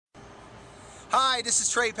Hi, this is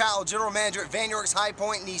Trey Powell, General Manager at Van York's High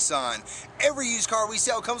Point Nissan. Every used car we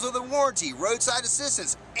sell comes with a warranty, roadside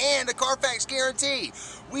assistance, and a Carfax guarantee.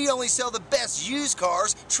 We only sell the best used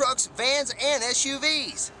cars, trucks, vans, and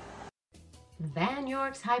SUVs. Van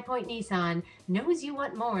York's High Point Nissan knows you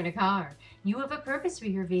want more in a car. You have a purpose for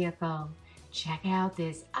your vehicle. Check out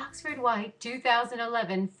this Oxford White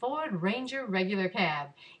 2011 Ford Ranger regular cab,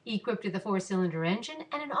 equipped with a 4-cylinder engine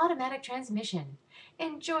and an automatic transmission.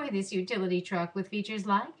 Enjoy this utility truck with features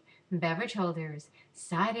like beverage holders,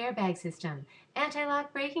 side airbag system,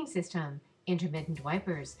 anti-lock braking system, intermittent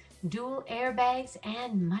wipers, dual airbags,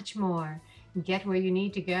 and much more. Get where you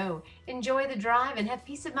need to go. Enjoy the drive and have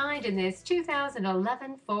peace of mind in this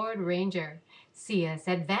 2011 Ford Ranger. See us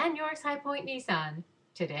at Van York's High Point Nissan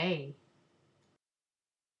today.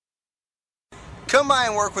 Come by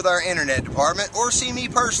and work with our internet department or see me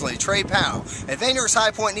personally, Trey Powell. At Van York's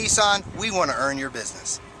High Point Nissan, we want to earn your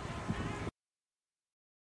business.